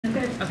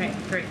Okay,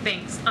 great,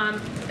 thanks.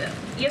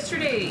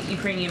 Yesterday,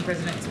 Ukrainian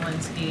President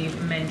Zelensky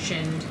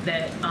mentioned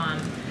that,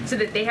 so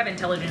that they have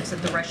intelligence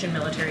that the Russian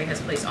military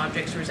has placed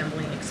objects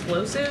resembling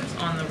explosives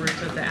on the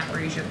roof of the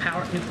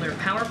Zaporizhzhia nuclear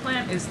power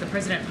plant. Is the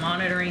president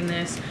monitoring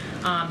this?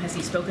 Has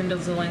he spoken to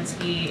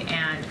Zelensky,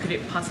 and could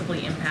it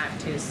possibly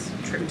impact his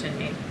trip to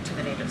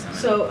the NATO summit?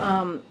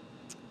 So,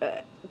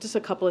 just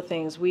a couple of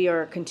things. We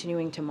are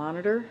continuing to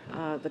monitor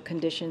the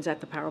conditions at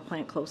the power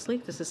plant closely.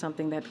 This is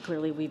something that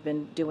clearly we've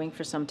been doing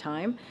for some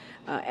time.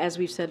 As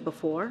we've said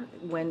before,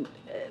 when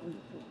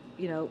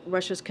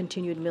Russia's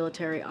continued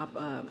military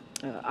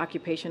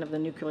occupation of the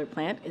nuclear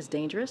plant is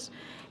dangerous,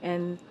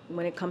 and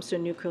when it comes to a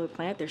nuclear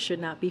plant, there should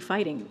not be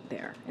fighting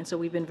there. And so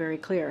we've been very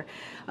clear.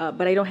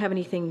 But I don't have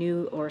anything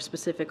new or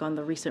specific on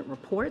the recent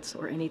reports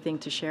or anything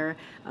to share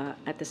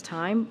at this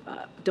time.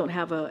 Don't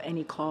have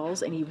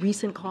any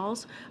recent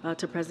calls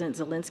to President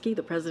Zelensky.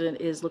 The president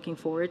is looking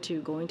forward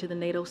to going to the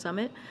NATO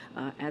summit,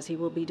 as he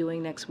will be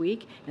doing next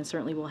week, and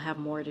certainly we'll have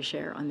more to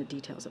share on the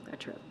details of that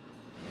trip.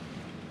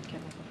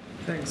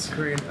 Thanks,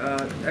 Karine.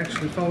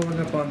 Actually, following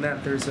up on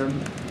that, there's a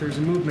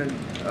movement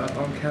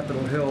on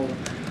Capitol Hill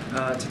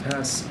to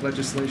pass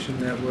legislation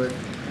that would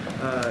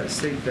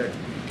state that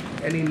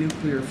any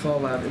nuclear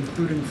fallout,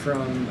 including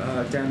from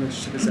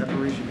damage to the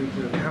Zaporizhzhia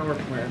nuclear power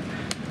plant,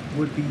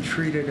 would be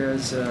treated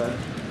as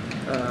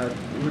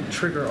would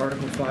trigger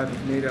Article 5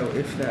 of NATO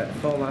if that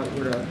fallout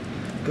were to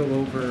go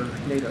over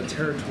NATO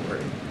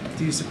territory.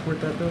 Do you support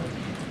that bill?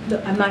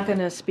 I'm not going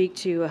to speak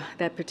to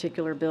that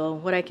particular bill.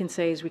 What I can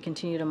say is we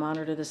continue to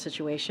monitor the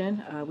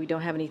situation. We don't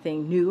have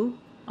anything new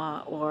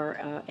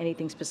or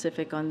anything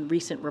specific on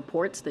recent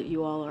reports that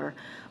you all are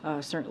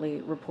certainly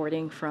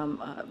reporting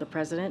from the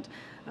president,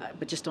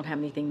 but just don't have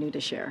anything new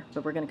to share.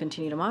 But we're going to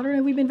continue to monitor,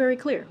 and we've been very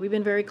clear. We've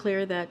been very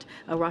clear that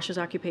Russia's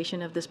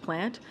occupation of this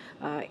plant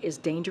is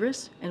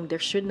dangerous, and there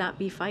should not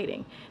be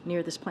fighting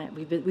near this plant.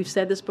 We've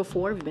said this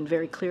before. We've been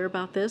very clear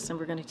about this, and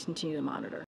we're going to continue to monitor.